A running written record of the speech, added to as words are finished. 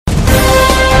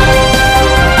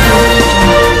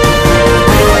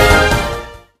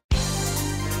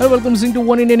welcome listening to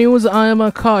One India News. I am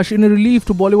Akash. In a relief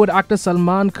to Bollywood actor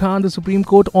Salman Khan, the Supreme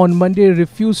Court on Monday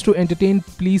refused to entertain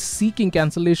pleas seeking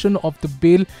cancellation of the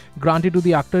bail granted to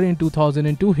the actor in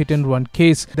 2002 hit-and-run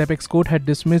case. The apex court had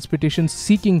dismissed petitions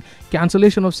seeking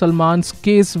cancellation of Salman's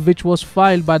case, which was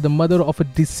filed by the mother of a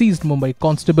deceased Mumbai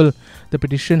constable. The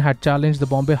petition had challenged the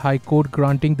Bombay High Court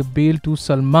granting the bail to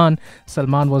Salman.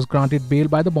 Salman was granted bail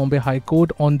by the Bombay High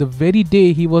Court on the very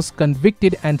day he was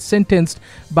convicted and sentenced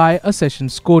by a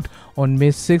sessions court. On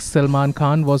May 6, Salman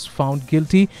Khan was found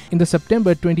guilty in the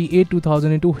September 28,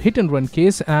 2002 hit-and-run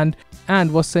case and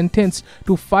was sentenced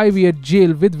to 5-year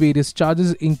jail with various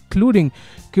charges including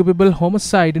culpable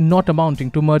homicide not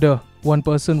amounting to murder. One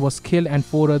person was killed and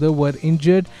 4 others were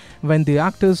injured when the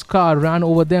actor's car ran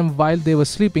over them while they were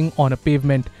sleeping on a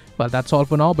pavement. Well, that's all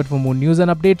for now, but for more news and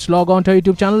updates, log on to our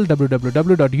YouTube channel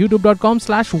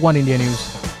www.youtube.com/oneindianews.